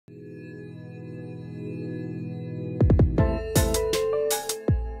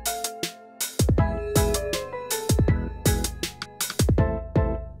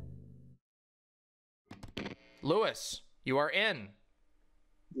Lewis, you are in.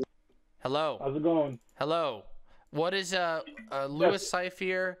 Hello. How's it going? Hello. What is Yes, Lewis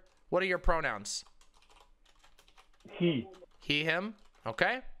Cypher? What are your pronouns? he. He, him?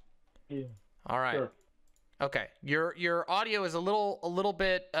 Okay. Yeah, All right. sure. Okay. Your audio is a little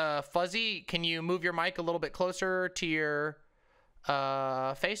bit fuzzy. Can you move your mic a little bit closer to your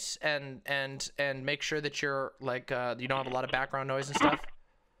face and make sure that you're like you don't have a lot of background noise and stuff?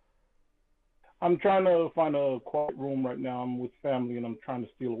 I'm trying to find a quiet room right now. I'm with family, and I'm trying to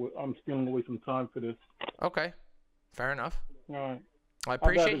steal away. I'm stealing away some time for this. Okay. Fair enough. All right. I How bad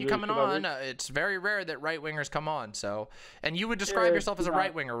appreciate is you it? coming Should I on. wait? It's very rare that right-wingers come on. So, and you would describe Yeah, yourself as a not.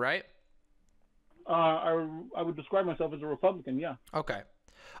 right-winger, right? I would describe myself as a Republican. Yeah. Okay.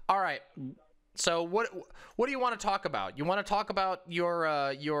 All right. So what do you want to talk about? You want to talk about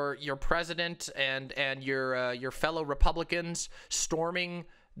your president and your fellow Republicans storming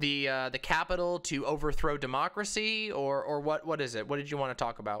the Capitol to overthrow democracy, or what is it? What did you want to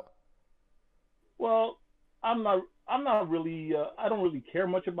talk about? Well, I'm not. I'm not really. I don't really care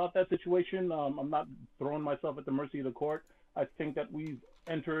much about that situation. I'm not throwing myself at the mercy of the court. I think that we've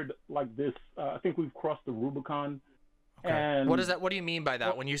entered like this. I think we've crossed the Rubicon, Okay. What is and that? What do you mean by that?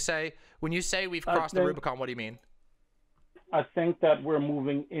 well, When you say we've I crossed the think Rubicon, what do you mean? I think that we're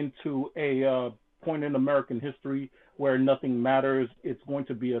moving into a point in American history where nothing matters. It's going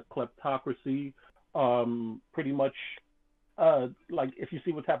to be a kleptocracy. Pretty much, like if you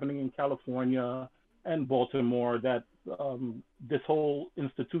see what's happening in California and Baltimore, that this whole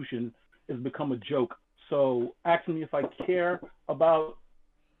institution has become a joke. So about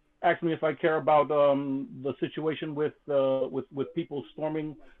ask me if I care about the situation with people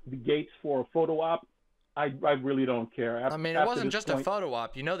storming the gates for a photo op. I really don't care. I mean, it After wasn't this just a point, photo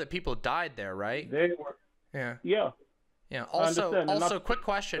op. You know that people died there, right? they were. Yeah. Yeah, Yeah. I Also, understand. And not. quick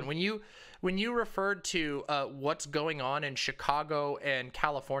question: when you referred to what's going on in Chicago and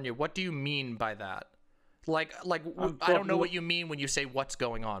California, what do you mean by that? I'm I don't know talking. what you mean when you say what's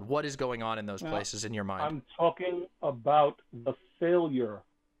going on. What is going on in those Uh, places in your mind? I'm talking about the failure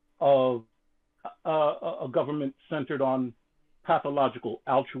of a government centered on pathological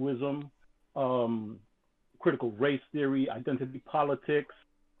altruism, um, critical race theory, identity politics,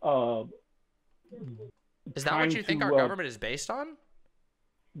 uh, Is that what trying you think our to government is based on?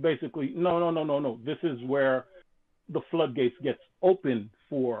 basically no. This is where the floodgates gets open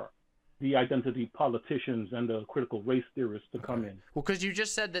for the identity politicians and the critical race theorists to Okay. come in. Well, because you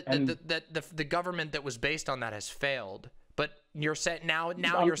just said that And the government that was based on that has failed, but you're saying now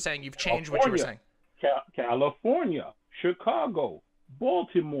um, you're saying you've changed what you were California, saying. California, Chicago,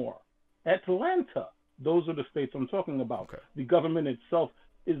 Baltimore, Atlanta. Those are the states I'm talking about. Okay. The government itself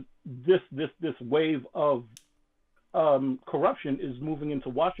is this wave of corruption is moving into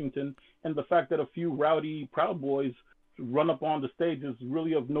Washington, and the fact that a few rowdy Proud Boys run up on the stage is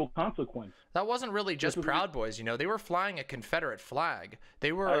really of no consequence. That wasn't really This just is Proud Boys, you know. They were flying a Confederate flag.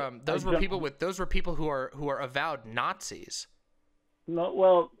 They were I those were people who are avowed Nazis. no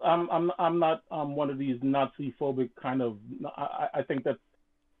well I'm not one of these Nazi phobic kind of I think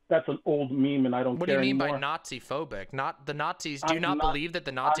that's an old meme and I don't What do you care mean by anymore. Nazi phobic? Not the Nazis. Do you I'm not not believe that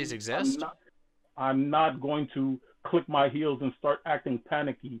the Nazis I'm exist? not I'm not going to click my heels and start acting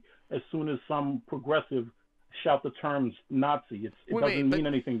panicky as soon as some progressive shout the terms Nazi. It Wait, doesn't but mean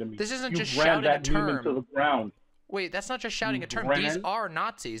anything to me. this isn't just You've ran shouting a that meme into term. the ground. Wait, that's not just shouting a You've term. These ran are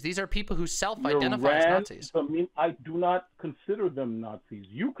Nazis. These are people who you self-identify as ran Nazis. the meme. I do not consider them Nazis.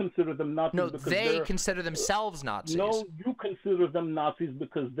 You consider them No, Nazis because they they're consider themselves Nazis. no, you consider them Nazis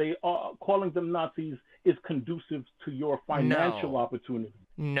because they are calling them Nazis is conducive to your financial No, opportunity.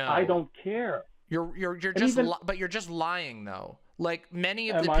 I no. don't care. You're And just even but you're just lying though. Like many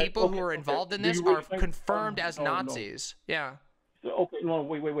of am the I people who okay? are Okay. involved in Do this you are really think? confirmed as No. Nazis. Yeah. So, okay, no,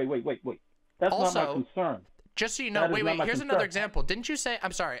 wait. That's not my Also, concern. just so you know, That is wait, not my here's another concern. example. Didn't you say,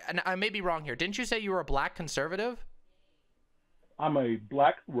 I'm sorry, and I may be wrong here. Didn't you say you were a black conservative? I'm a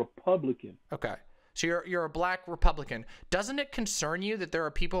black Republican. Okay. So you're a black Republican. Doesn't it concern you that there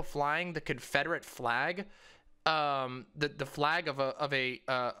are people flying the Confederate flag, the flag of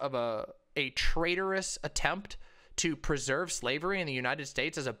a traitorous attempt to preserve slavery in the United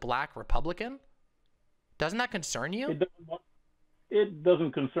States as a black Republican? Doesn't that concern you? It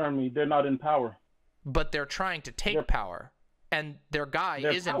doesn't concern me. They're not in power. But they're trying to They're take power, and their guy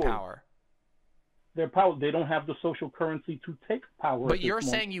they're is in power. power. They're power. They don't have the social currency to take power But at this you're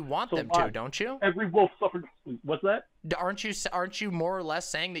moment. saying you want So them why? to, don't you? Every wolf suffered. What's that? Aren't you more or less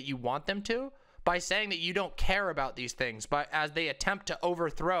saying that you want them to? By saying that you don't care about these things, but as they attempt to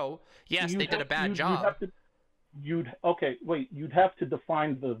overthrow, yes, they did a bad job. You'd have to. Okay, wait. You'd have to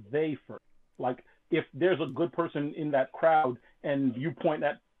define the they first. Like if there's a good person in that crowd and you point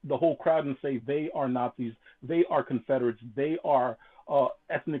at the whole crowd and say they are Nazis, they are Confederates, they are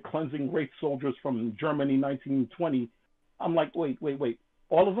ethnic cleansing race soldiers from Germany 1920, I'm like, wait,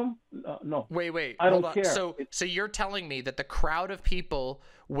 all of them? No. Wait. I Hold don't on. care. So you're telling me that the crowd of people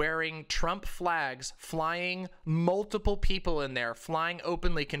wearing Trump flags, flying multiple people in there, flying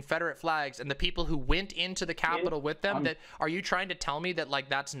openly Confederate flags, and the people who went into the Capitol with them, that are you trying to tell me that like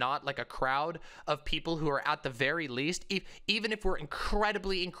that's not like a crowd of people who are at the very least, even if we're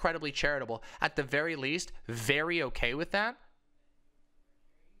incredibly charitable, at the very least, very okay with that?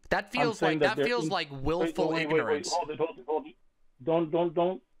 That feels like willful ignorance. Hold it.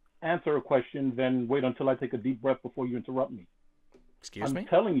 Don't answer a question, then wait until I take a deep breath before you interrupt me. Excuse me? I'm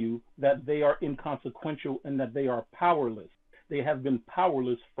telling you that they are inconsequential and that they are powerless. They have been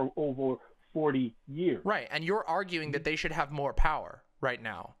powerless for over 40 years. Right, and you're arguing that they should have more power right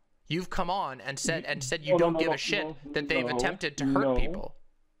now. You've come on and said you don't give a shit that they've attempted to hurt people.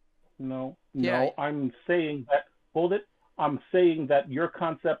 No. Yeah. I'm saying that, hold it. I'm saying that your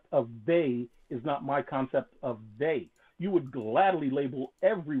concept of they is not my concept of they. You would gladly label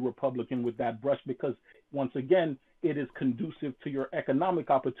every Republican with that brush because, once again, it is conducive to your economic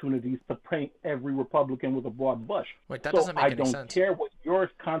opportunities to paint every Republican with a broad brush. Wait, that doesn't make any sense. I don't care what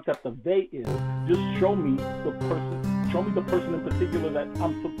your concept of they is. Just show me the person. Show me the person in particular that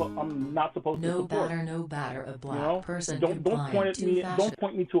I'm not supposed to support. No batter, a black person. Don't point at me. Don't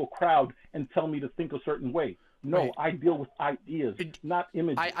point me to a crowd and tell me to think a certain way. No, right. I deal with ideas, not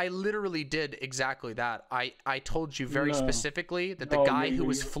images. I literally did exactly that. I told you very specifically that the guy who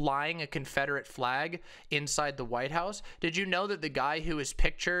was flying a Confederate flag inside the White House, did you know that the guy who is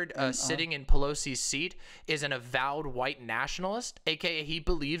pictured sitting in Pelosi's seat is an avowed white nationalist, aka he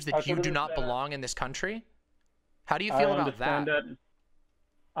believes that you do not belong in this country? How do you feel about that?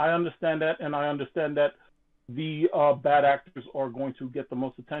 I understand that, and I understand that the bad actors are going to get the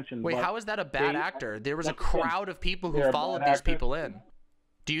most attention. Wait, how is that a bad actor? There was a crowd of people who followed these people in.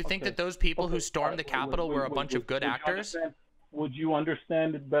 Do you think that those people who stormed the Capitol were a bunch of good actors? Would you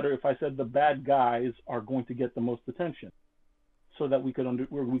understand it better if I said the bad guys are going to get the most attention, so that we could be on the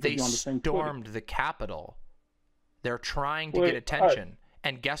same footing? They stormed the Capitol. They're trying to get attention.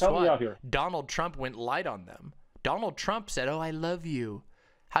 And guess what? Donald Trump went light on them. Donald Trump said, "Oh, I love you."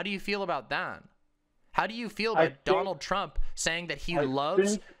 How do you feel about that? How do you feel about Donald Trump saying that he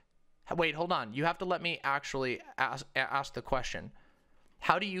loves... Wait, hold on. You have to let me actually ask the question.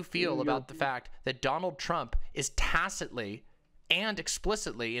 How do you feel about the fact that Donald Trump is tacitly and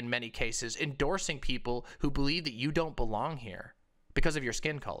explicitly, in many cases, endorsing people who believe that you don't belong here because of your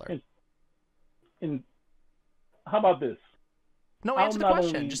skin color? How about this? No, answer the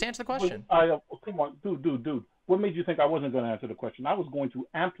question. Just answer the question. Come on, dude. What made you think I wasn't going to answer the question? I was going to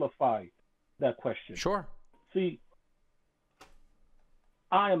amplify that question. Sure. See,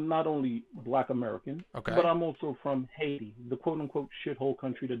 I am not only Black American, but I'm also from Haiti, the quote-unquote shithole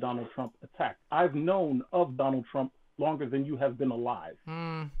country that Donald Trump attacked. I've known of Donald Trump longer than you have been alive.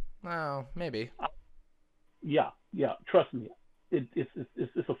 Well, maybe. Yeah. Trust me.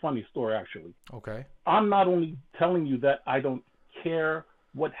 It's a funny story, actually. Okay. I'm not only telling you that I don't care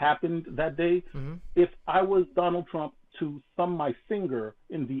what happened that day. If I was Donald Trump, to thumb my finger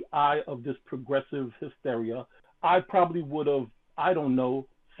in the eye of this progressive hysteria, I probably would have, I don't know,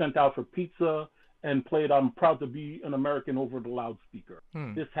 sent out for pizza and played "I'm Proud to Be an American" over the loudspeaker.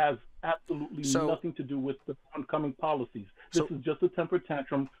 This has absolutely nothing to do with the oncoming policies. This is just a temper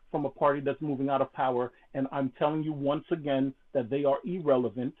tantrum from a party that's moving out of power, and I'm telling you once again that they are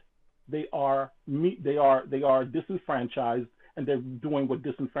irrelevant. They are disenfranchised, and they're doing what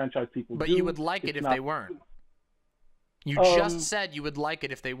disenfranchised people do. But you would like it if they weren't. You just said you would like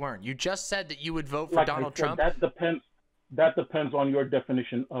it if they weren't. You just said that you would vote for Donald Trump. That depends on your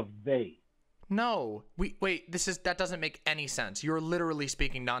definition of they. No, that doesn't make any sense. You're literally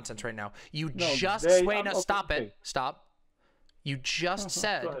speaking nonsense right now. Stop. You just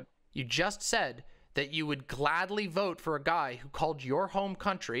said that you would gladly vote for a guy who called your home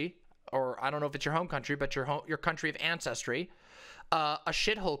country, or I don't know if it's your home country, but your country of ancestry, a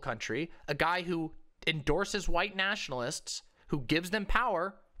shithole country, a guy who endorses white nationalists, who gives them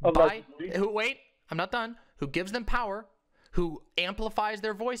power I'm not done, who gives them power, who amplifies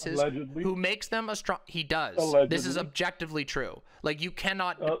their voices, who makes them a strong... He does. This is objectively true. Like, you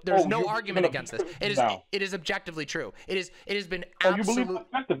cannot... there's no argument against this. It is objectively true. It has been absolute... You believe in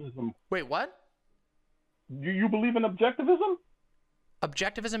objectivism? Wait, what? Do you believe in objectivism?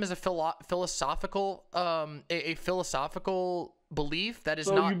 Objectivism is a philosophical philosophical belief. That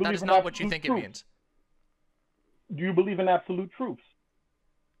is not what you think it means. Do you believe in absolute truths?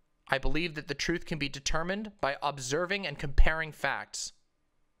 I believe that the truth can be determined by observing and comparing facts.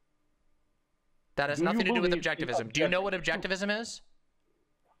 That has nothing to do with objectivism. Do you know what objectivism is?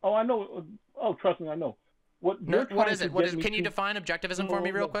 Oh, I know. Oh, trust me, I know. What is it? Can you define objectivism for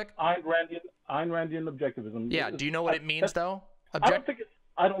me real quick? Ayn Randian objectivism. Yeah. Do you know what it means though? I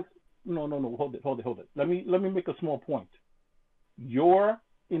don't. No. Hold it. Let me make a small point. Your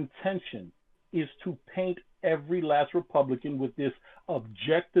intention is to paint every last Republican with this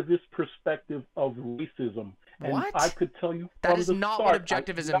objectivist perspective of racism. And what? I could tell you that is not what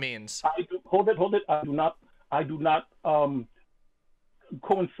objectivism means. Hold it. I do not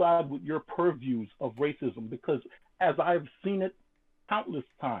coincide with your purviews of racism, because as I've seen it countless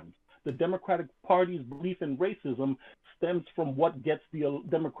times, the Democratic Party's belief in racism stems from what gets the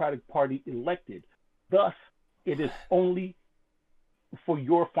Democratic Party elected. Thus, it is only for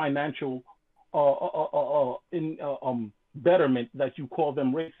your financial betterment that you call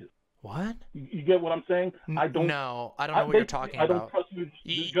them racist. What? You get what I'm saying? I don't know what you're talking about. I don't trust your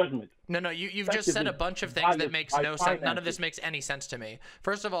judgment. No, you've just said a bunch of things that makes no sense. None of this makes any sense to me.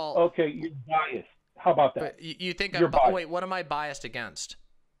 First of all... Okay, you're biased. How about that? You think I'm biased. Wait, what am I biased against?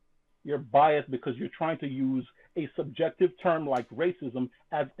 You're biased because you're trying to use a subjective term like racism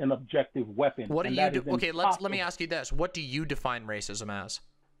as an objective weapon. What do you do? Okay, let me ask you this. What do you define racism as?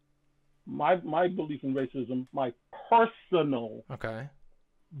 My belief in racism, my personal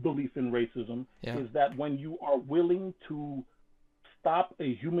belief in racism is that when you are willing to stop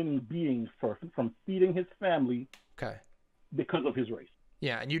a human being from feeding his family because of his race.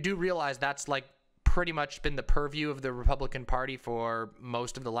 Yeah, and you do realize that's like pretty much been the purview of the Republican Party for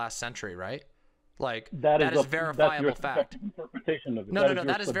most of the last century, right? Like that is verifiable fact. Interpretation of it. No,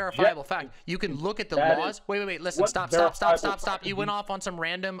 that is verifiable fact. You can look at the laws. Wait, listen, stop. You went off on some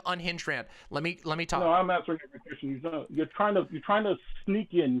random unhinged rant. Let me talk. No, I'm answering your question. You're trying to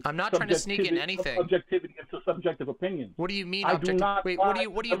sneak in. I'm not trying to sneak in anything. Subjectivity into subjective opinion. What do you mean? Wait, what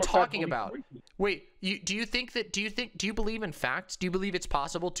are you talking about? Wait, do you believe in facts? Do you believe it's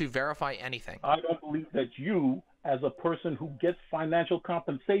possible to verify anything? I don't believe that you, as a person who gets financial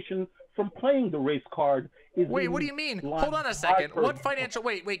compensation from playing the race card, is... Wait, what do you mean? Hold on a second. What financial...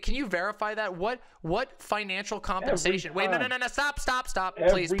 Wait, can you verify that? What financial compensation? Wait, no, stop.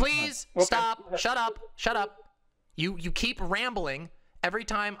 Please, stop. Shut up. You keep rambling every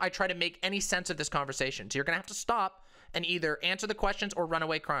time I try to make any sense of this conversation. So you're going to have to stop and either answer the questions or run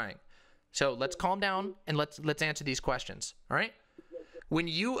away crying. So let's calm down and let's answer these questions, all right? When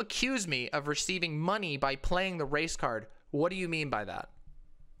you accuse me of receiving money by playing the race card, what do you mean by that?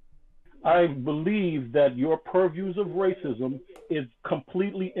 I believe that your purviews of racism is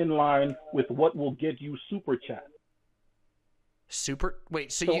completely in line with what will get you super chat.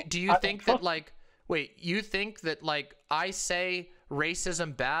 Wait, so do you think that I say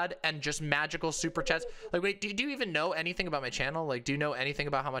racism bad and just magical super chats? Like, wait, do you even know anything about my channel? Like, do you know anything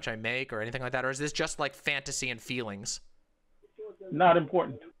about how much I make or anything like that? Or is this just like fantasy and feelings? Not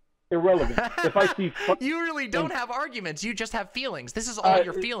important. Irrelevant. If I see... You really don't have arguments. You just have feelings. This is all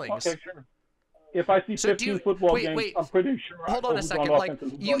your feelings. Okay, sure. If I see 15 football games, I'm pretty sure... Hold on a second. Like,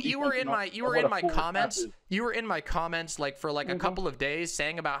 you were in my comments. You were in my comments like for like a couple of days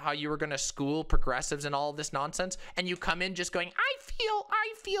saying about how you were going to school progressives and all this nonsense, and you come in just going,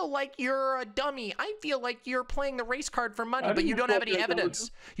 I feel like you're a dummy. I feel like you're playing the race card for money, but you don't have any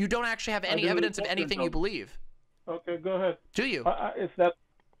evidence. You don't actually have any evidence of anything you believe. Okay, go ahead. Do you?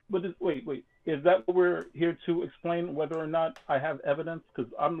 Wait. Is that what we're here to explain, whether or not I have evidence? Because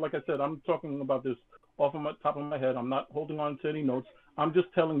like I said, I'm talking about this off of the top of my head. I'm not holding on to any notes. I'm just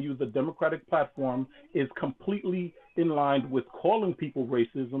telling you the Democratic platform is completely in line with calling people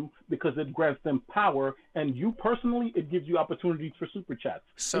racism because it grants them power, and you personally, it gives you opportunities for super chats.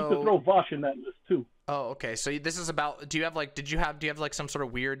 So you could throw Vosh in that list too. Oh, okay. So this is about. Do you have like some sort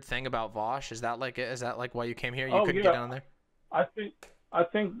of weird thing about Vosh? Is that like why you came here? You couldn't get down there. I think.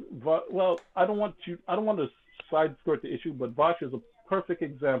 Well, I don't want to side skirt the issue, but Vosh is a perfect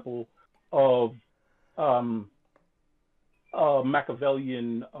example of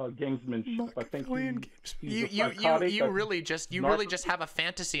Machiavellian gamesmanship. I think you really just have a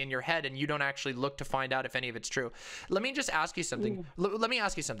fantasy in your head, and you don't actually look to find out if any of it's true. Let me just ask you something. Let me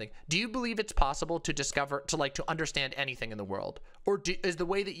ask you something. Do you believe it's possible to understand anything in the world, or is the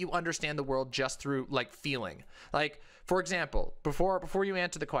way that you understand the world just through like feeling? Like, for example, before you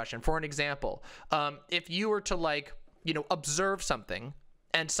answer the question, for an example, if you were to observe something,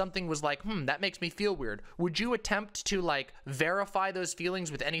 and something was like, that makes me feel weird, would you attempt to like verify those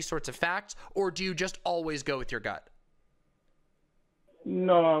feelings with any sorts of facts, or do you just always go with your gut?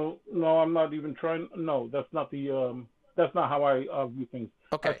 No, I'm not even trying. No, that's not the That's not how I view things.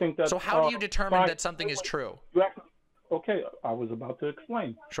 Okay. I think that, so how do you determine science, that something is true? Okay, I was about to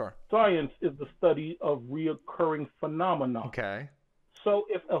explain. Sure. Science is the study of reoccurring phenomena. Okay. So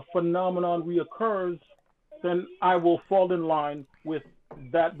if a phenomenon reoccurs, then I will fall in line with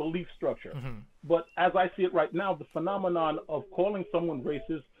that belief structure. But as I see it right now, the phenomenon of calling someone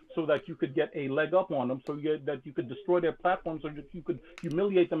racist so that you could get a leg up on them, that you could destroy their platforms, so that you could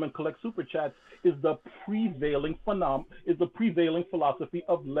humiliate them and collect super chats, is the prevailing philosophy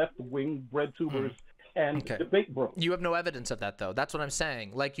of left-wing bread tubers and debate bros. You have no evidence of that, though. That's what I'm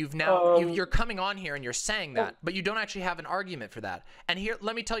saying. Like, you're coming on here and you're saying that, but you don't actually have an argument for that. And here,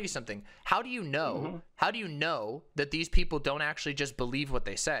 let me tell you something. How do you know? How do you know that these people don't actually just believe what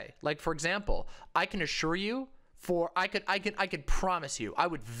they say? Like, for example, I can assure you. I could promise you, I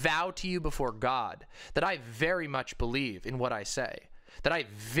would vow to you before God that I very much believe in what I say. That I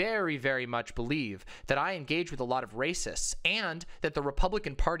very, very much believe that I engage with a lot of racists and that the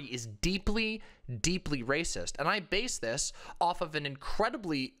Republican Party is deeply, deeply racist. And I base this off of an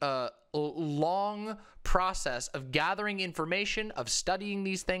incredibly long process of gathering information, of studying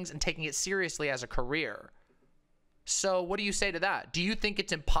these things, and taking it seriously as a career. So what do you say to that? Do you think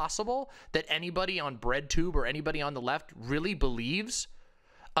it's impossible that anybody on BreadTube or anybody on the left really believes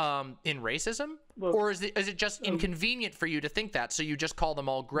in racism? Look, or is it just inconvenient for you to think that, so you just call them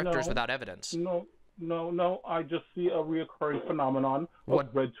all grifters without evidence? No. I just see a reoccurring phenomenon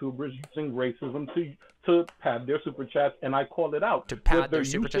of BreadTubers using racism to pad their super chats, and I call it out. To pad their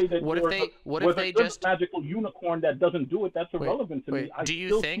super chats. What if they just magical unicorn that doesn't do it? That's irrelevant to me. Do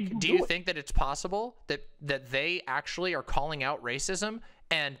you think that it's possible that they actually are calling out racism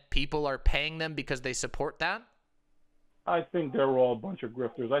and people are paying them because they support that? I think they're all a bunch of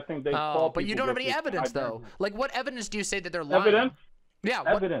grifters. I think they call but you don't have any evidence, though. Like, what evidence do you say that they're lying? Evidence? Yeah.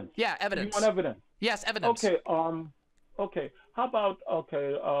 Evidence. Yeah, evidence. You want evidence? Yes, evidence. Okay. Okay. How about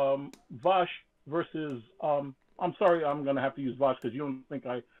Vosh versus I'm sorry, I'm gonna have to use Vosh because you don't think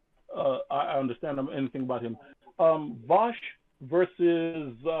I understand anything about him. Vosh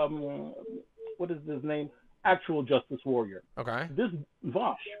versus what is his name? Actual Justice Warrior. Okay. This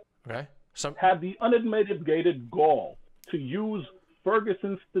Vosh. Okay. Had the unmitigated gall to use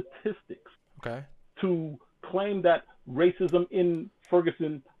Ferguson statistics to claim that racism in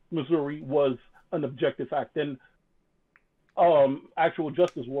Ferguson, Missouri was an objective fact. Then Actual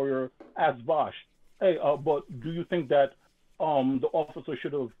Justice Warrior asked Vosh, hey, but do you think that the officer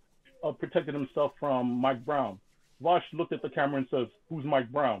should have protected himself from Mike Brown? Vosh looked at the camera and says, who's Mike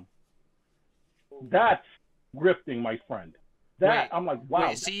Brown? That's grifting, my friend. I'm like, wow.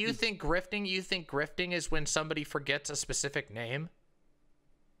 Wait, so you think grifting is when somebody forgets a specific name?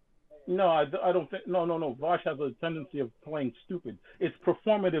 No, I don't think. No. Vosh has a tendency of playing stupid. It's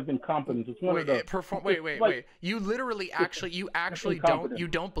performative incompetence. It's one of the. Wait. You literally actually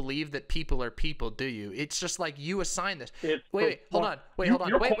don't believe that people are people, do you? It's just like you assign this. Hold on. Wait, hold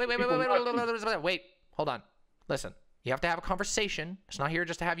on. Listen. You have to have a conversation. It's not here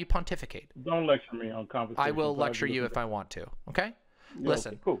just to have you pontificate. Don't lecture me on conversation. I will lecture you if I want to. Okay? Yeah,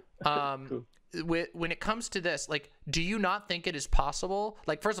 listen. Okay, cool. Cool. When it comes to this, like, do you not think it is possible?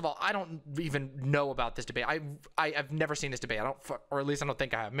 Like, first of all, I don't even know about this debate. I've never seen this debate. Or at least I don't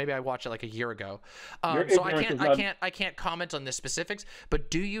think I have. Maybe I watched it like a year ago. So I can't comment on the specifics. But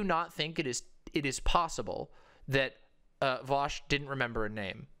do you not think it is possible that Vosh didn't remember a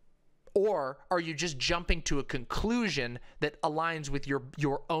name? Or are you just jumping to a conclusion that aligns with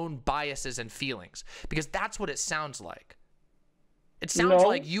your own biases and feelings? Because that's what it sounds like. It sounds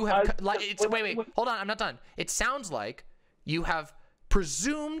like you have wait, hold on, I'm not done. It sounds like you have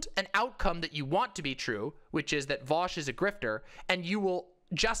presumed an outcome that you want to be true, which is that Vosh is a grifter, and you will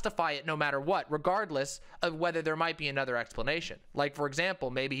justify it no matter what, regardless of whether there might be another explanation. Like, for example,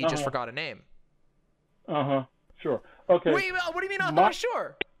 maybe he just forgot a name. Sure. Okay. Wait, what do you mean?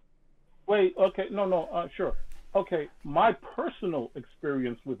 Sure. Wait, okay, sure. Okay, my personal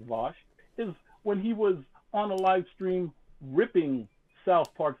experience with Vosh is when he was on a live stream ripping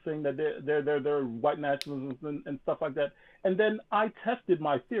South Park, saying that they're white nationalists and stuff like that. And then I tested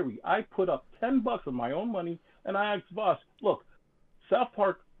my theory. I put up $10 of my own money, and I asked Vosh, look, South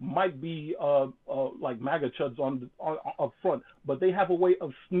Park might be like MAGA chuds on up front, but they have a way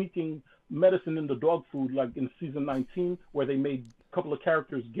of sneaking medicine in the dog food, like in season 19, where they made a couple of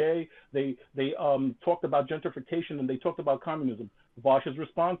characters gay. They talked about gentrification, and they talked about communism. Vosh's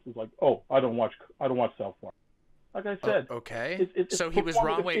response was like, "Oh, I don't watch South Park." Like I said, okay. So he was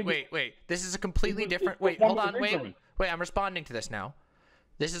wrong. Wait. This is a completely different. Wait, hold on. Wait. I'm responding to this now.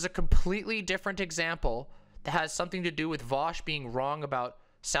 This is a completely different example that has something to do with Vosh being wrong about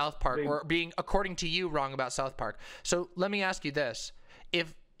South Park, or being, according to you, wrong about South Park. So let me ask you this.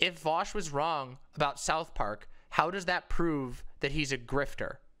 If Vosh was wrong about South Park, how does that prove that he's a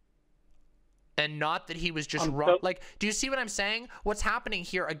grifter? And not that he was just wrong. Like, do you see what I'm saying? What's happening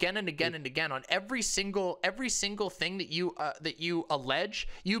here again and again and again on every single thing that you allege,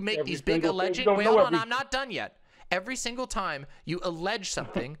 you make these big alleging. Wait, hold on, I'm not done yet. Every single time you allege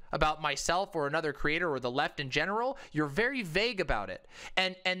something about myself or another creator or the left in general, you're very vague about it.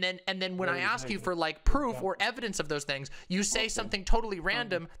 And then when I ask you for like proof or evidence of those things, you say something totally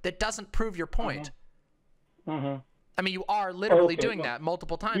random that doesn't prove your point. I mean, you are literally doing that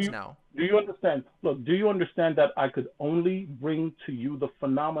multiple times now. Do you understand? Look, do you understand that I could only bring to you the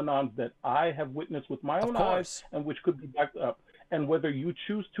phenomenon that I have witnessed with my own eyes and which could be backed up? And whether you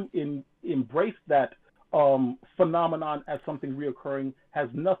choose to embrace that phenomenon as something reoccurring has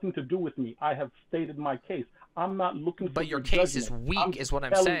nothing to do with me. I have stated my case. I'm not looking for your case is weak, is what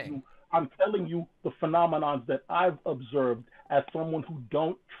I'm saying. I'm telling you the phenomenons that I've observed as someone who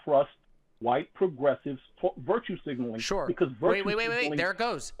don't trust white progressives virtue signaling. Sure. Because wait. There it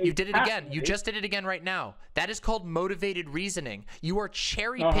goes. You did it again. You just did it again right now. That is called motivated reasoning. You are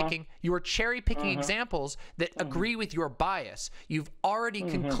cherry picking. You are cherry picking examples that agree with your bias. You've already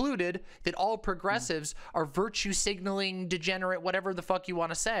concluded that all progressives are virtue signaling, degenerate, whatever the fuck you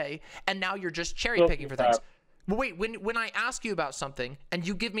want to say, and now you're just cherry picking for things. But wait, when I ask you about something and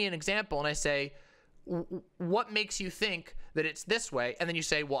you give me an example and I say, what makes you think that it's this way? And then you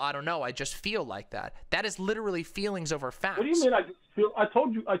say, well, I don't know, I just feel like that. That is literally feelings over facts. What do you mean I just feel? I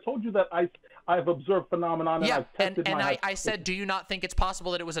told you that I've observed phenomenon and I've tested I said, do you not think it's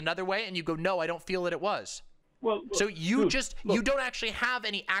possible that it was another way? And you go, no, I don't feel that it was. Well, so you you don't actually have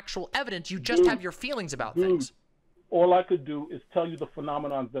any actual evidence. You just have your feelings about things. All I could do is tell you the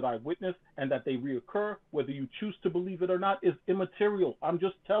phenomenons that I witnessed and that they reoccur. Whether you choose to believe it or not is immaterial. I'm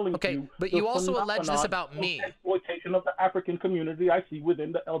just telling you. Okay, but you also allege this about me. Exploitation of the African community I see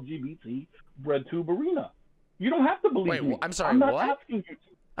within the LGBT breadtube arena. You don't have to believe me. I'm sorry, I'm not what? asking you to.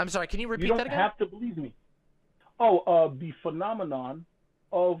 I'm sorry, can you repeat that again? You don't have to believe me. Oh, the phenomenon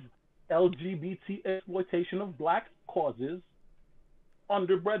of LGBT exploitation of black causes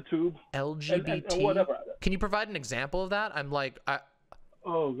under breadtube, LGBT, and whatever. Can you provide an example of that? I'm like,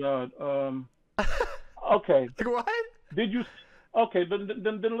 oh god. Okay. What? Did you? Okay, then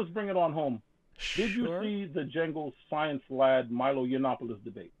let's bring it on home. Sure. Did you see the Jangle Science Lad Milo Yiannopoulos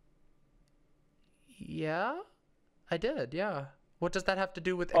debate? Yeah, I did. Yeah. What does that have to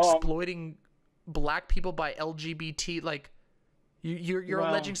do with exploiting black people by LGBT? Like, you're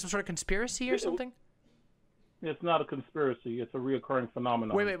alleging some sort of conspiracy or something? It's not a conspiracy. It's a reoccurring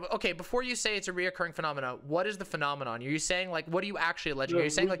phenomenon. Wait. Okay, before you say it's a reoccurring phenomenon, what is the phenomenon? Are you saying, like, what are you actually alleging? Are you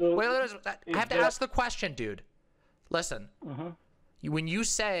saying, like, wait, I have to ask the question, dude. Listen. When you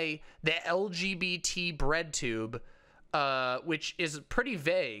say the LGBT bread tube, which is pretty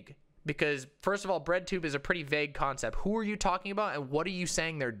vague, because, first of all, bread tube is a pretty vague concept. Who are you talking about, and what are you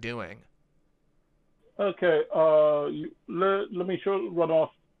saying they're doing? Okay, let me run off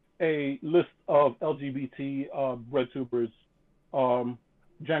a list of LGBT breadtubers.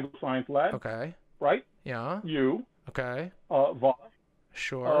 Jangle Science Lad. Okay. Right? Yeah. You. Okay. Voss.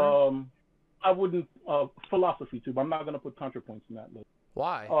 Sure. I wouldn't philosophy tube. I'm not gonna put ContraPoints in that list.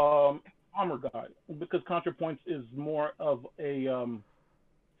 Why? Armor Guy, because ContraPoints is more of a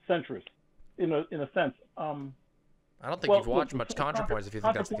centrist in a sense. I don't think you've watched much ContraPoints if you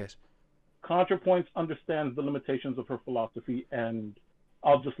think that's the case. ContraPoints understands the limitations of her philosophy, and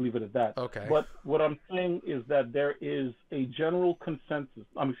I'll just leave it at that. Okay. But what I'm saying is that there is a general consensus.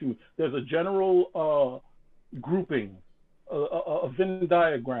 There's a general grouping, a Venn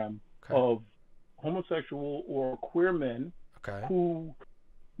diagram of homosexual or queer men who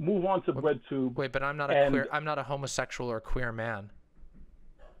move on to breadtube. Wait, but I'm not a queer. I'm not a homosexual or queer man.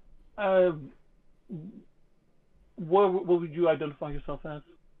 What would you identify yourself as?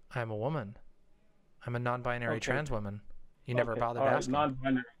 I'm a woman. I'm a non-binary trans woman. You never bothered asking.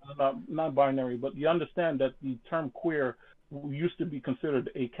 Non-binary, but you understand that the term queer used to be considered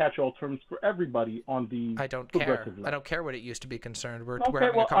a catch-all term for everybody on the I don't care. I don't care what it used to be concerned. We're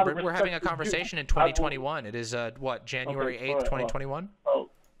having a conversation in 2021. It is what, January 8th, 2021? Oh,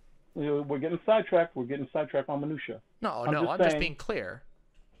 we're getting sidetracked. We're getting sidetracked on minutia. I'm just being clear.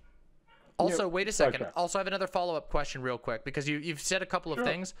 Also, wait a second. Also, I have another follow-up question real quick, because you've said a couple of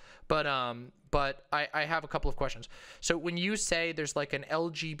things, but I have a couple of questions. So when you say there's like an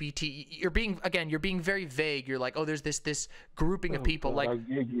LGBT, you're being very vague. You're like, oh, there's this grouping of people. Like, I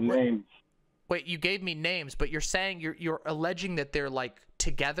gave you names. Wait, you gave me names, but you're saying you're alleging that they're like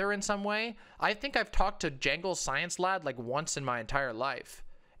together in some way. I think I've talked to Jangle Science Lad like once in my entire life.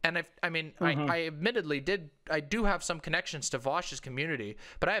 And I mean, I admittedly do have some connections to Vosh's community,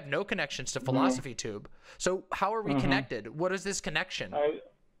 but I have no connections to Philosophy Tube. So how are we connected? What is this connection?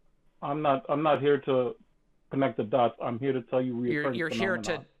 I'm not here to connect the dots. I'm here to tell you you're here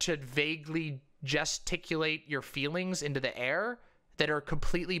to vaguely gesticulate your feelings into the air that are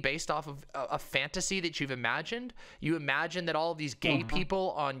completely based off of a fantasy that you've imagined. You imagine that all of these gay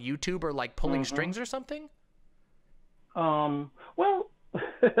people on YouTube are like pulling strings or something. Well,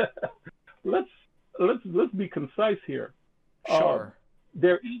 let's be concise here. Sure.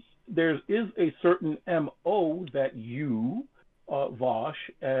 There is a certain MO that you, Vosh,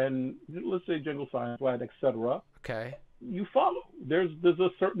 and let's say Jungle Science, Lad, etc. Okay. You follow. There's a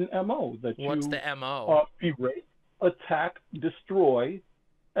certain MO that What's the MO? Berate, attack, destroy,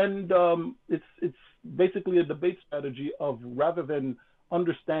 and it's basically a debate strategy of, rather than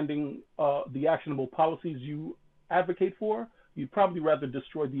understanding the actionable policies you advocate for, you'd probably rather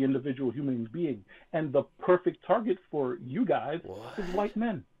destroy the individual human being. And the perfect target for you guys is white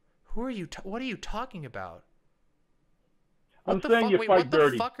men. Who are you? What are you talking about? I'm saying you fight dirty.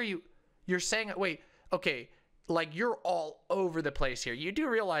 What the fuck are you? You're saying, wait, okay, like you're all over the place here. You do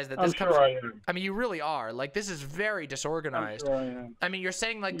realize that this comes. Sure I am. I mean, you really are. Like, this is very disorganized. I'm sure I am. I mean, you're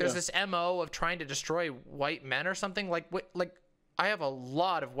saying like there's this MO of trying to destroy white men or something. Like, like I have a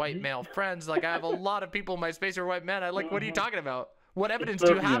lot of white male friends. Like, I have a lot of people in my space who are white men. What are you talking about? What evidence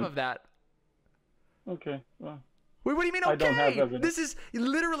do you have of that? Okay. Well, wait, what do you mean, okay? I don't have evidence. This is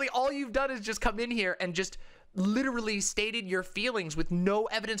literally all you've done is just come in here and just literally stated your feelings with no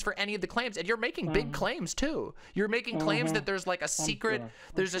evidence for any of the claims. And you're making big claims, too. You're making claims that there's like a secret,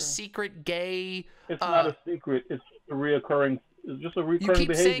 a secret gay... It's not a secret. It's a reoccurring... It's just a recurring behavior. You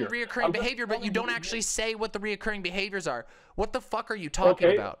keep saying reoccurring behavior, but you don't actually say what the reoccurring behaviors are. What the fuck are you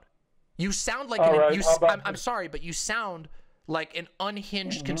talking about? You sound like I'm sorry, but you sound like an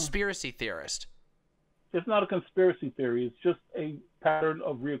unhinged conspiracy theorist. It's not a conspiracy theory. It's just a pattern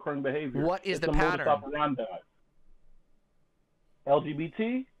of reoccurring behavior. What is the pattern?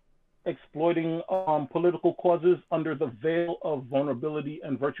 LGBT, exploiting political causes under the veil of vulnerability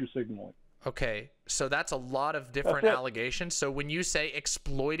and virtue signaling. Okay, so that's a lot of different allegations. So when you say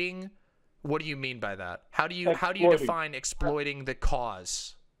exploiting, what do you mean by that? How do you define exploiting the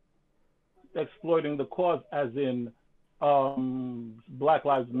cause? Exploiting the cause, as in Black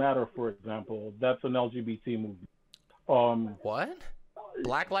Lives Matter, for example. That's an LGBT movement. What?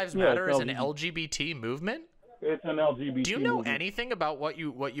 Black Lives Matter is an LGBT movement? It's an LGBT. Do you know anything about what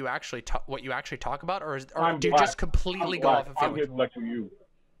you actually talk about, or do you just completely go off of feelings? I'm here to lecture you.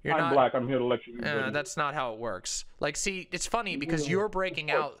 I'm black. I'm here to lecture you. That's not how it works. Like, see, it's funny because you're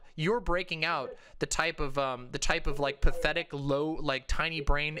breaking out the type of like pathetic, low, like tiny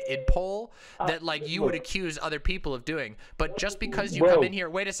brain idpole that like you would accuse other people of doing. But just because you come in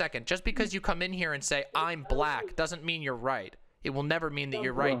here, wait a second, just because you come in here and say I'm black doesn't mean you're right. It will never mean that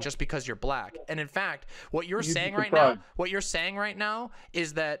you're right just because you're black. And in fact, what you're saying right now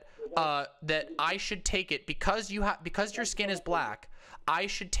is that that I should take it because your skin is black. I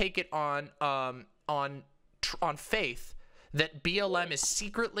should take it on faith that BLM is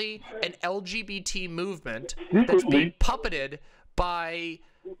secretly an LGBT movement that's being puppeted by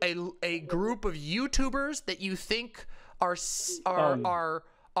a group of YouTubers that you think are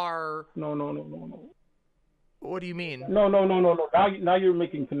no. What do you mean? No. Now you're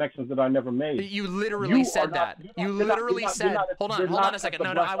making connections that I never made. You literally said that. You literally said. Hold on a second.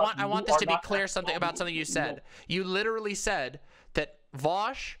 No. I want this to be clear. Something about something you said. You literally said that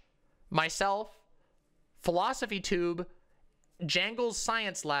Vosh, myself, Philosophy Tube, Jangle's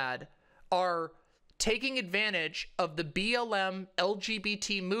Science Lad are taking advantage of the BLM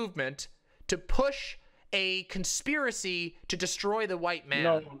LGBT movement to push a conspiracy to destroy the white man.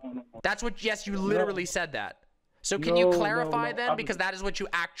 No. That's what. Yes, you literally said that. So can you clarify then, because that is what you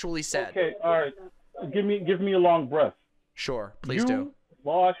actually said. Okay, all right. Give me a long breath. Sure, please do.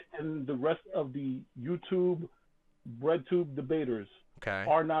 Vosh and the rest of the YouTube BreadTube debaters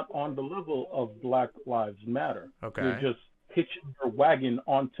are not on the level of Black Lives Matter. Okay. You're just hitching your wagon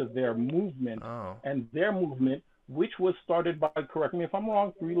onto their movement, and their movement, which was started by, correct me if I'm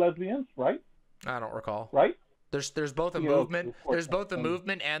wrong, 3 lesbians, right? I don't recall. Right? There's both a movement. There's both a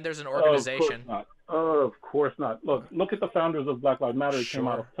movement and there's an organization. Of course not. Look at the founders of Black Lives Matter. It came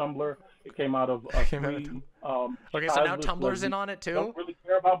out of Tumblr. It came out of okay, so now Tumblr's in on it too. Don't really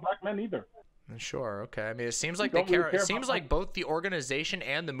care about black men either. Sure. Okay. I mean, it seems like they care. It seems like both the organization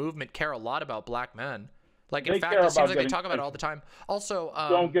and the movement care a lot about black men. Like, in fact, it seems like they talk about it all the time. Also,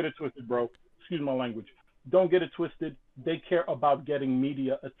 don't get it twisted, bro. Excuse my language. Don't get it twisted. They care about getting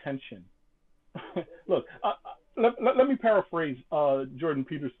media attention. Look, let me paraphrase Jordan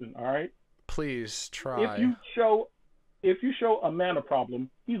Peterson. All right, Please if try. you show if you show a man a problem,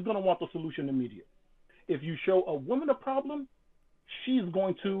 he's gonna want the solution immediate. If you show a woman a problem, she's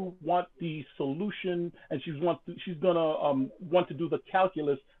going to want the solution, and she's gonna want to do the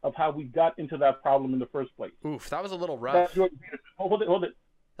calculus of how we got into that problem in the first place. Oof, that was a little That's rough. Jordan Peterson. Hold it.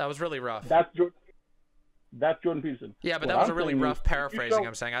 That was really rough. That's Jordan Peterson. Yeah, but What that was I'm a really saying rough is, paraphrasing.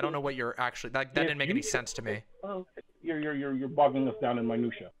 I'm saying I don't know what you're actually that if didn't make you any sense to me. oh, you're bogging us down in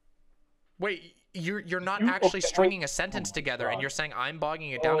minutia. Wait, you're not You actually okay? stringing a Oh sentence my together, and God. you're saying I'm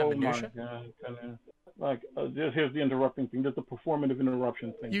bogging it down in Oh my minutia? God. Like here's the interrupting thing. There's the performative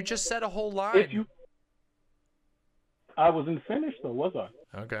interruption thing. You just said a whole If line. you, I wasn't finished though, was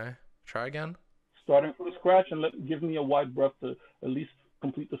I? Okay, try again. Starting from scratch and give me a wide breath to at least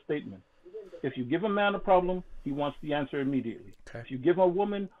complete the statement. If you give a man a problem, he wants the answer immediately. Okay. If you give a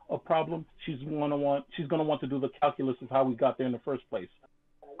woman a problem, she's gonna want to do the calculus of how we got there in the first place.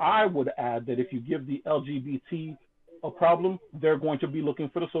 I would add that if you give the LGBT a problem, they're going to be looking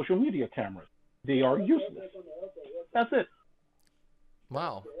for the social media cameras. They are useless. That's it.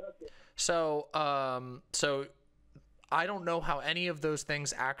 Wow. So so I don't know how any of those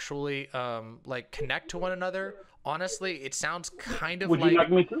things actually like connect to one another. Honestly, it sounds kind of Would you like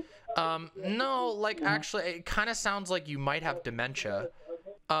me to? no, like actually it kind of sounds like you might have dementia.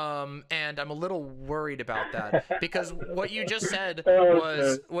 And I'm a little worried about that because what you just said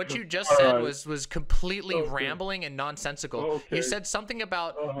was completely rambling and nonsensical. Okay. You said something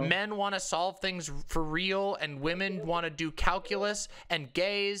about men want to solve things for real and women want to do calculus, and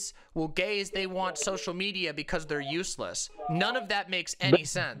gays they want social media because they're useless. None of that makes any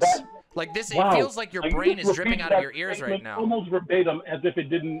sense. Like this, Wow. it feels like your Now, you brain just is dripping repeated out of that your ears right statement now. almost verbatim, as if it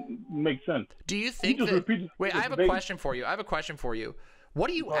didn't make sense. Do you think just that? repeated Wait, it I have a verbatim. question for you. What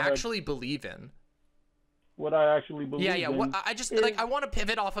do you Go ahead. actually believe in? What I actually believe Yeah. in What I just is- like, I want to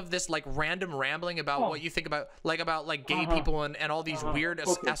pivot off of this like random rambling about what you think about gay people and all these weird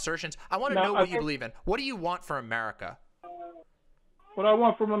Okay. assertions. I want to Now, know I what you think- believe in. What do you want for America? What I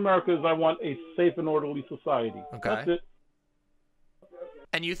want from America is I want a safe and orderly society. Okay. That's it.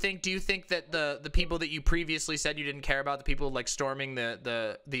 And do you think that the people that you previously said you didn't care about, the people like storming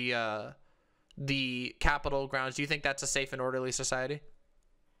the Capitol grounds, do you think that's a safe and orderly society?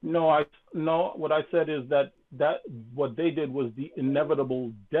 No. What I said is that what they did was the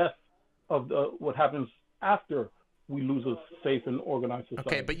inevitable death of what happens after we lose a safe and organized society.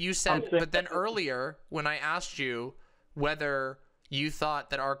 Okay, but you said, but then earlier when I asked you whether you thought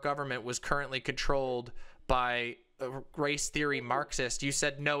that our government was currently controlled by a race theory Marxist, you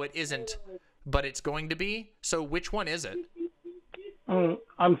said no, it isn't, but it's going to be. So which one is it?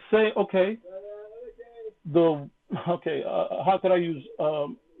 I'm saying okay. How could I use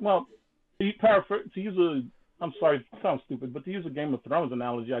well to use a I'm sorry, it sounds stupid, but to use a Game of Thrones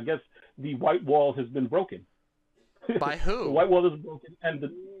analogy, I guess the white wall has been broken. By who? The white wall is broken, and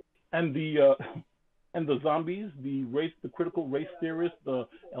the zombies, the critical race theorists, the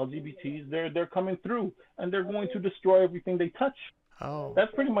LGBTs, they're coming through, and they're going to destroy everything they touch. Oh,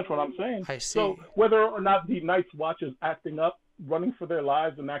 That's pretty much what I'm saying. I see. So whether or not the Night's Watch is acting up, running for their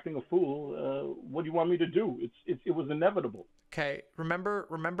lives, and acting a fool, what do you want me to do? It was inevitable. Okay,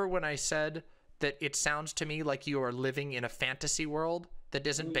 remember when I said that it sounds to me like you are living in a fantasy world that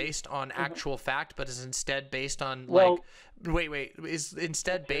isn't based on actual fact, but is instead based on is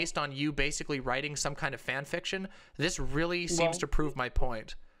instead based on you basically writing some kind of fan fiction? This really seems to prove my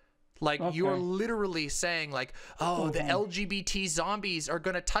point. Like you're literally saying like, oh, the LGBT zombies are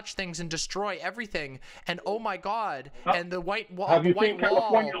gonna touch things and destroy everything, and oh my God, and the white wall. Have you seen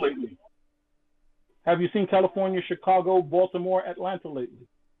California lately? Have you seen California, Chicago, Baltimore, Atlanta lately?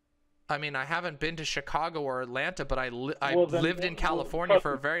 I mean, I haven't been to Chicago or Atlanta, but I Well, then- lived in California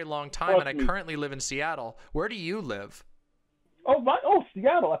for a very long time, and I currently live in Seattle. Where do you live? Oh,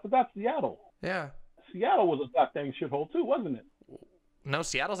 Seattle. I forgot Seattle. Yeah. Seattle was a goddamn shithole too, wasn't it? No,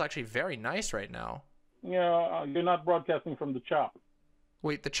 Seattle's actually very nice right now. Yeah, you're not broadcasting from the CHOP.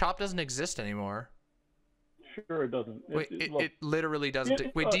 Wait, the CHOP doesn't exist anymore. Sure, it doesn't. Wait, look, it literally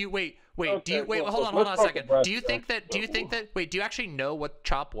doesn't. Wait, do you wait? Do you wait? look, Hold on let's a talk second. about Do you think that? Wait, do you actually know what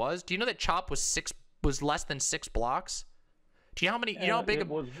CHOP was? Do you know that CHOP was less than 6 blocks? Do you know how many? You know how big?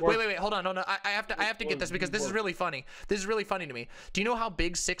 Wait. Hold on. No. I have to get this because this is really funny. This is really funny to me. Do you know how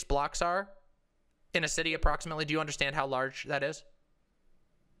big 6 blocks are in a city approximately? Do you understand how large that is?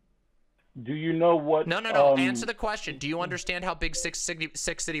 Do you know what? No. Answer the question. Do you understand how big six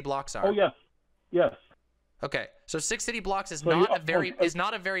city blocks are? Oh yes. Okay, so 6 city blocks is So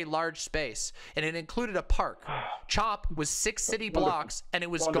not a very large space, and it included a park. CHOP was 6 city blocks, and it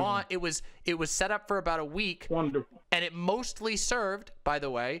was gone. It was set up for about a week, Wonderful. and it mostly served. By the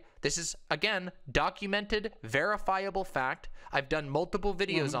way, this is again documented, verifiable fact. I've done multiple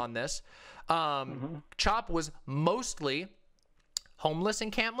videos on this. CHOP was mostly homeless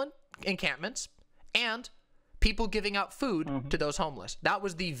encampments and people giving out food to those homeless. That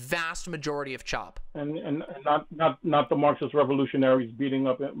was the vast majority of CHOP. And not the Marxist revolutionaries beating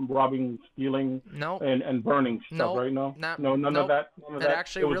up, and robbing, stealing, and burning stuff, right? No, none of that. It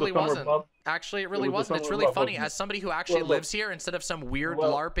actually really wasn't. Actually, it really wasn't. It's really funny. As somebody who actually lives here instead of some weird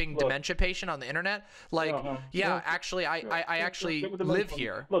LARPing dementia patient on the internet, like, actually, I actually live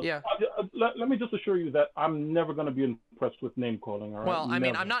here. Let me just assure you that I'm never going to be impressed with name calling. All right? Well, I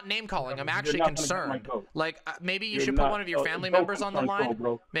mean, I'm not name calling. I'm actually concerned. Like, maybe you should put one of your family members on the line.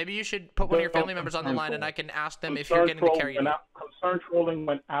 Maybe you should put one of your family members on the line, and I can ask them if you're getting the care you need. Concern trolling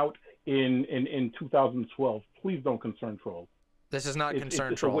went out in 2012. Please don't concern troll. This is not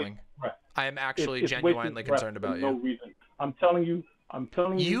concern trolling. I am actually genuinely concerned about you. No reason. I'm telling you.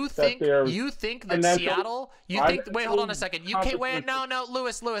 You think that Seattle? Wait, hold on a second. You came. Wait, no,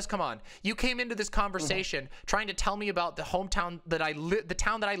 Lewis, come on. You came into this conversation trying to tell me about the hometown that the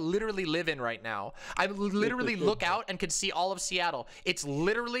town that I literally live in right now. I literally look out and can see all of Seattle. It's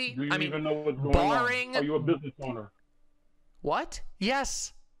literally. Do you even know what's going barring. On? Are you a business owner? What?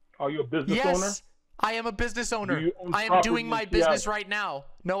 Yes. Are you a business owner? Yes. I am a business owner. I am doing my business right now.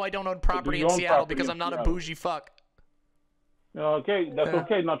 No, I don't own property in Seattle because I'm not a bougie fuck. Okay, that's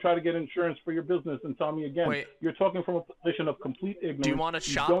okay. Now try to get insurance for your business and tell me again. Wait. You're talking from a position of complete ignorance. Do you want to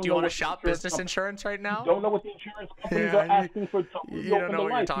shop? Do you want to shop business insurance right now? You don't know what the insurance companies are asking for. You don't know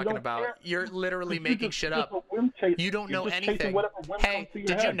what you're talking about. You're literally making shit up. You don't know anything. Hey,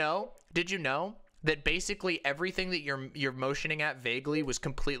 did you know that basically everything that you're motioning at vaguely was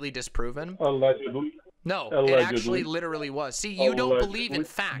completely disproven? Allegedly. No, it actually literally was. See, you don't believe in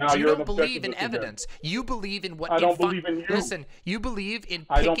facts. You don't believe in evidence. You believe in what. I don't believe in you. Listen, you believe in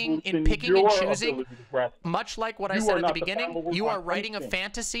picking and choosing. Much like what I said at the beginning, you are writing a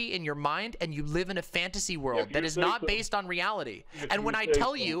fantasy in your mind, and you live in a fantasy world that is not based on reality. And when I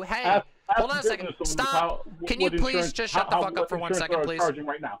tell you, hey, hold on a second, stop. Can you please just shut the fuck up for 1 second, please?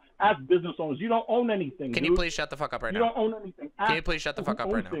 Right now. As business owners, you don't own anything. Can you please shut the fuck up right now? You don't own anything. Can you please shut the fuck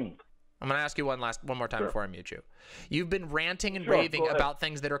up right now? I'm going to ask you one more time before I mute you. You've been ranting and raving about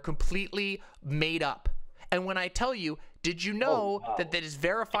things that are completely made up. And when I tell you, did you know that is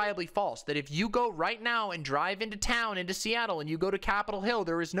verifiably false? That if you go right now and drive into town, into Seattle, and you go to Capitol Hill,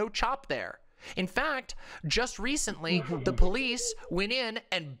 there is no CHOP there. In fact, just recently, the police went in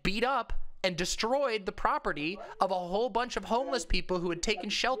and beat up and destroyed the property of a whole bunch of homeless people who had taken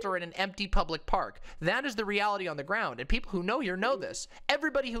shelter in an empty public park. That is the reality on the ground, and people who know here know this.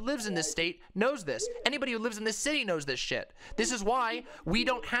 Everybody who lives in this state knows this. Anybody who lives in this city knows this shit. This is why we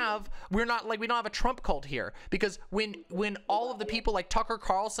don't have a Trump cult here, because when all of the people like Tucker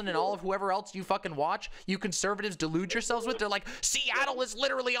Carlson and all of whoever else you fucking watch, you conservatives delude yourselves with, they're like, Seattle is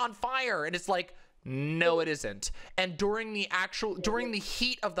literally on fire, and it's like, no, it isn't. And during the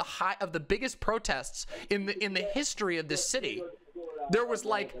heat of the biggest protests in the history of this city, there was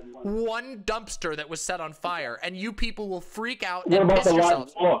like one dumpster that was set on fire, and you people will freak out and piss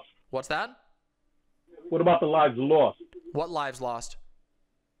yourselves. What's that? What about the lives lost? What lives lost?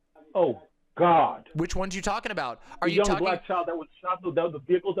 Oh God! Which ones you talking about? Are you talking? The young black child that was shot. The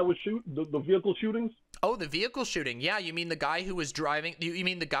vehicles that was the vehicle shootings. Oh, the vehicle shooting. Yeah, you mean the guy who was driving? You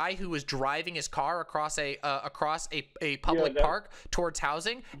mean the guy who was driving his car across a public park towards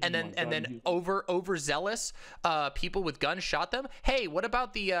housing, and then overzealous people with guns shot them? Hey, what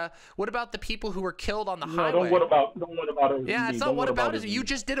about the people who were killed on the highway? Don't what about yeah, it's not whataboutism. You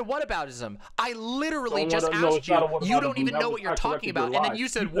just did a whataboutism. I literally just asked you. You don't even know what you're talking about, and then you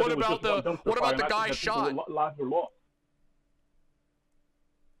said, "What about the guy shot?"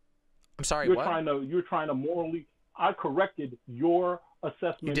 I'm sorry, you're trying to morally. I corrected your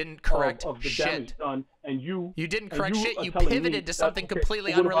assessment. You didn't correct of the shit. Damage done, and you didn't correct shit. You pivoted to something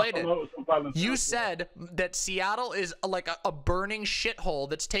completely unrelated. You said that Seattle is like a burning shithole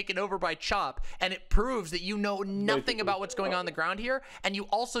that's taken over by CHOP, and it proves that you know nothing about what's going on the ground here, and you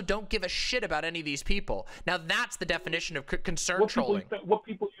also don't give a shit about any of these people. Now that's the definition of concern trolling. What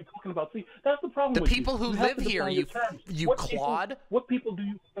people are you talking about? See, that's the problem. The people who live here, you clod. What people do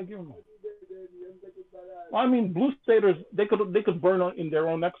you think you're with? Well, I mean, blue staters, they could burn in their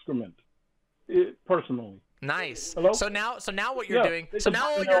own excrement, personally. Nice. Hello? So now what you're doing? So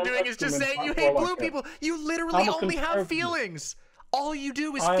now what you're doing is just saying you hate blue people. You literally only have feelings. All you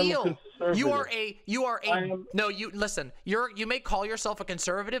do is feel. conservative. No, you listen, you may call yourself a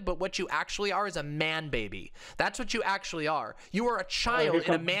conservative, but what you actually are is a man baby. That's what you actually are. You are a child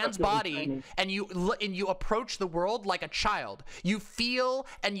in a man's body, and you approach the world like a child. You feel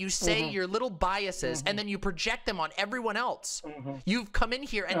and you say your little biases, and then you project them on everyone else. You've come in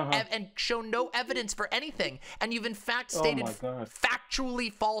here and shown no evidence for anything, and you've in fact stated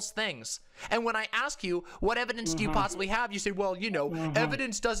factually false things. And when I ask you, what evidence do you possibly have? You say, well, you know,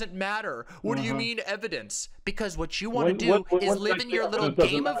 evidence doesn't matter. What do you mean evidence? Because what you want to do is live in your little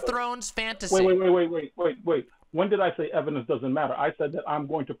Game of Thrones fantasy. Wait. When did I say evidence doesn't matter? I said that I'm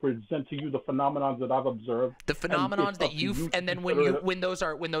going to present to you the phenomenons that I've observed. The phenomenons that and then when those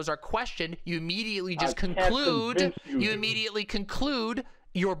are questioned, you immediately just conclude. You immediately conclude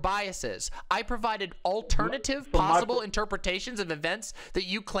your biases. I provided alternative possible interpretations of events that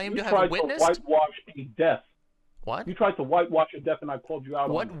you claim to have witnessed. You tried to whitewash a death. What? You tried to whitewash a death, and I called you out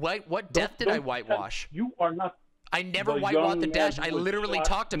on it. What death did I whitewash? You are not. I never whitewashed the death. I literally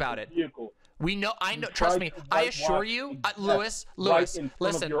talked about it. We know. I know. Trust me. I assure you, Lewis. Listen,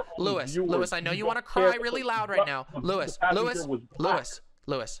 Lewis. I know you want to cry really loud right now, Lewis.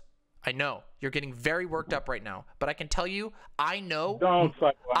 I know you're getting very worked up right now, but I can tell you, I know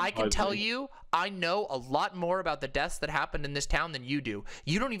a lot more about the deaths that happened in this town than you do.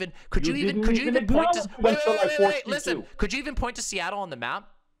 You don't even. Could you even point to? Wait. Listen. Could you even point to Seattle on the map?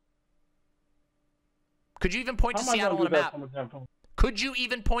 Could you even point to Seattle on a map? Could you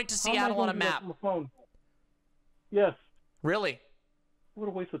even point to Seattle on a map? Yes. Really? What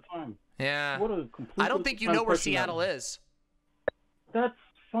a waste of time. Yeah. What a complete. I don't think you know where Seattle is. That's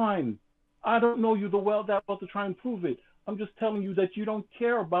fine. I don't know you that well to try and prove it. I'm just telling you that you don't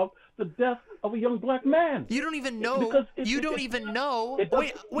care about the death of a young black man. You don't even know.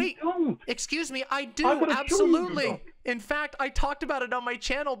 Wait. Excuse me. I do. Absolutely. In fact, I talked about it on my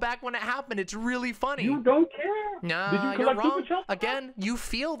channel back when it happened. It's really funny. You don't care. Nah, you're wrong. Again, you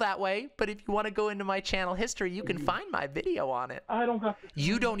feel that way, but if you want to go into my channel history, you can find my video on it. I don't have to.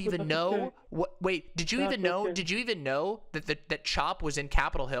 You don't even know what. Wait, did you even know? Did you even know that CHOP was in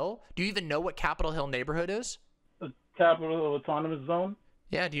Capitol Hill? Do you even know what Capitol Hill neighborhood is? The Capitol Autonomous Zone.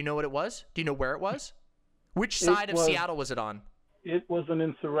 Yeah. Do you know what it was? Do you know where it was? Which side of Seattle was it on? It was an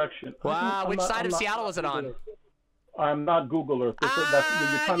insurrection. Wow. Which side of Seattle was it on? I'm not Google Earth.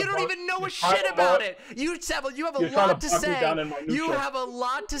 You don't even know a shit about it. You have a lot to say. You have a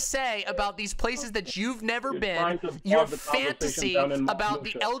lot to say about these places that you've never been. Your fantasy about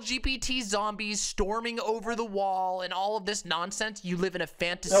the LGBT zombies storming over the wall and all of this nonsense. You live in a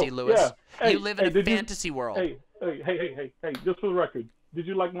fantasy, Lewis. You live in a fantasy world. Hey, just for the record, did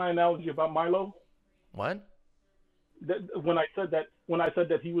you like my analogy about Milo? What? When I said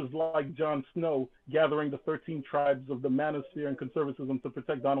that he was like Jon Snow gathering the 13 tribes of the manosphere and conservatism to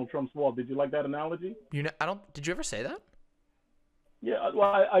protect Donald Trump's wall. Did you like that analogy? Did you ever say that? Yeah, well,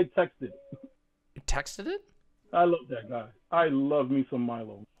 I texted. You texted it? I love that guy. I love me some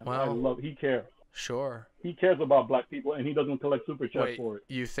Milo. Wow. He cares. Sure. He cares about black people, and he doesn't collect super chats for it.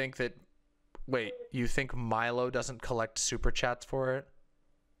 You think Milo doesn't collect super chats for it?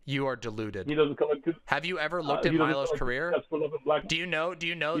 You are deluded. He doesn't collect. Have you ever looked at Milo's career? Did you know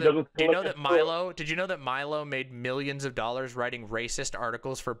that Milo made millions of dollars writing racist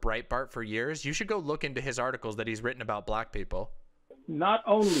articles for Breitbart for years? You should go look into his articles that he's written about black people. Not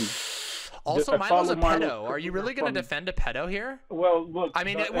only. Also, Milo's a pedo. Are you really going to defend a pedo here? Well, look. I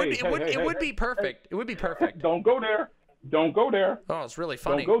mean, it would be perfect. It would be perfect. Don't go there. Don't go there. Oh, it's really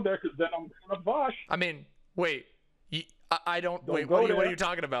funny. Don't go there, because then I'm gonna bosh. I mean, wait. I don't. Wait. What are you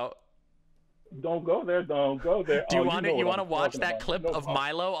talking about? Don't go there. Don't go there. Do you want to watch that clip of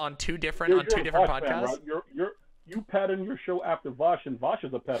Milo on two different podcasts? You pattern your show after Vosh, and Vosh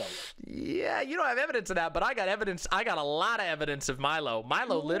is a pedo. Yeah, you don't have evidence of that, but I got evidence. I got a lot of evidence of Milo.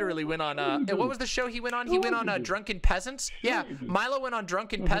 Milo literally went on. What was the show he went on? He went on Drunken Peasants. Yeah, Milo went on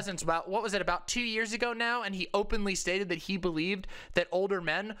Drunken Peasants about 2 years ago now, and he openly stated that he believed that older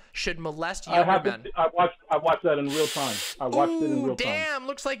men should molest younger men. I watched that in real time. I watched it in real time. Damn!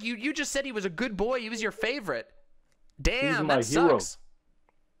 Looks like you just said he was a good boy. He was your favorite. Damn, that sucks.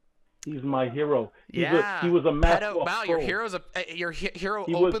 He's my hero. He was a pedo. Wow, your hero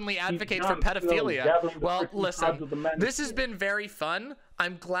openly advocates for pedophilia. Well, listen, this has been very fun.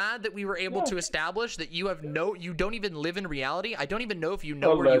 I'm glad that we were able to establish that you don't even live in reality. I don't even know if you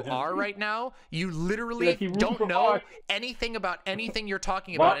know where you are right now. You literally don't know anything about anything you're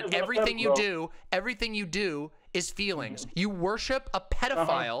talking about, and everything you do is feelings. You worship a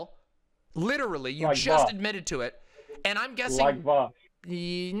pedophile. Literally, you just admitted to it, and I'm guessing. Like Vosh.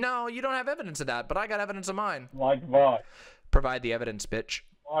 No, you don't have evidence of that, but I got evidence of mine. Like Vosh. Provide the evidence, bitch.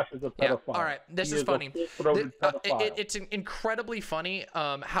 Vosh is a Yeah. pedophile. All right. This He is a funny. full-throated pedophile. It's incredibly funny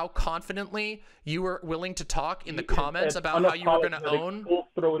how confidently you were willing to talk in the comments about how you were going to own.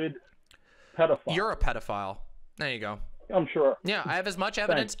 Full-throated pedophile. You're a pedophile. There you go. I'm sure. Yeah, I have as much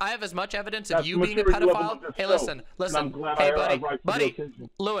evidence. Thanks. I have as much evidence of That's you being a maturity level pedophile. of this Hey, show. listen. And I'm glad Hey, I buddy, rise to the buddy, occasion.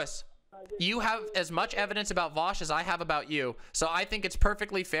 Lewis. You have as much evidence about Vosh as I have about you. So I think it's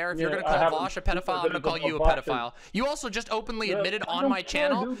perfectly fair. If you're going to call Vosh a pedophile, I'm going to call you a pedophile. You also just openly admitted on my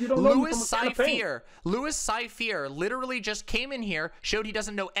channel, Louis Cypher literally just came in here, showed he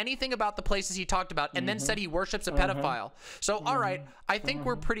doesn't know anything about the places he talked about, and then said he worships a pedophile. So, all right, I think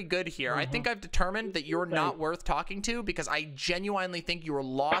we're pretty good here. I think I've determined that you're not worth talking to because I genuinely think you were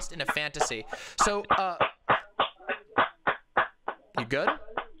lost in a fantasy. So, you good?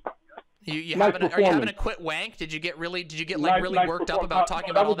 You nice having? Are you having a quit wank? Did you get really worked up about talking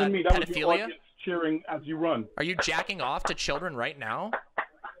about all that pedophilia? Cheering as you run. Are you jacking off to children right now?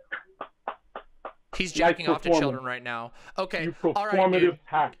 He's jacking off to children right now. Okay, all right, dude.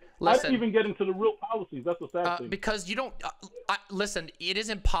 Hack. Listen, I didn't even get into the real policies. That's the sad thing. Because you don't listen. It is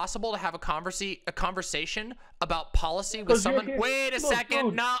impossible to have a conversation about policy with someone. Wait a second.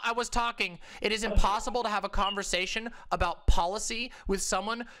 Dude. No, I was talking. It is impossible to have a conversation about policy with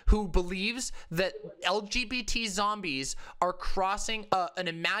someone who believes that LGBT zombies are crossing an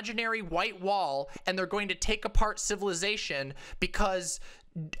imaginary white wall and they're going to take apart civilization because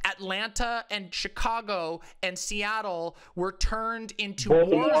Atlanta and Chicago and Seattle were turned into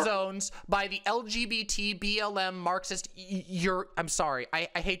war zones by the LGBT BLM Marxist. I'm sorry. I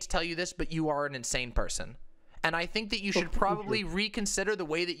hate to tell you this, but you are an insane person. And I think that you should probably reconsider the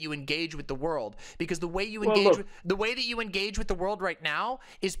way that you engage with the world, because the way you engage with the world right now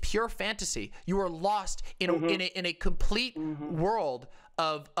is pure fantasy. You are lost in a complete world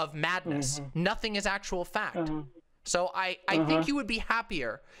of madness. Nothing is actual fact. So I think you would be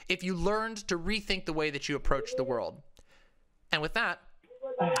happier if you learned to rethink the way that you approach the world. And with that,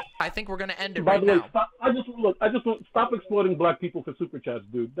 I think we're going to end it right now. I just want stop exploiting black people for super chats,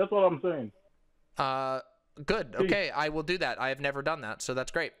 dude. That's all I'm saying. Good. Okay, I will do that. I have never done that, so that's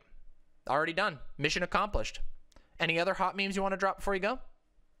great. Already done. Mission accomplished. Any other hot memes you want to drop before you go?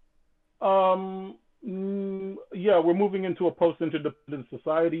 Yeah, we're moving into a post-interdependent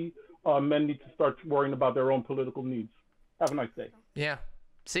society. Men need to start worrying about their own political needs. Have a nice day. Yeah.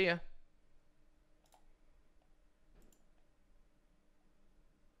 See ya.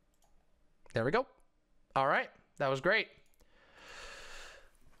 There we go. All right. That was great.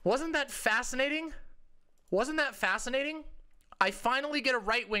 Wasn't that fascinating? Wasn't that fascinating? I finally get a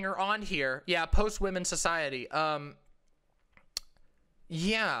right-winger on here. Yeah, post-women society.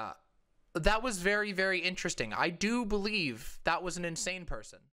 Yeah. That was very, very interesting. I do believe that was an insane person.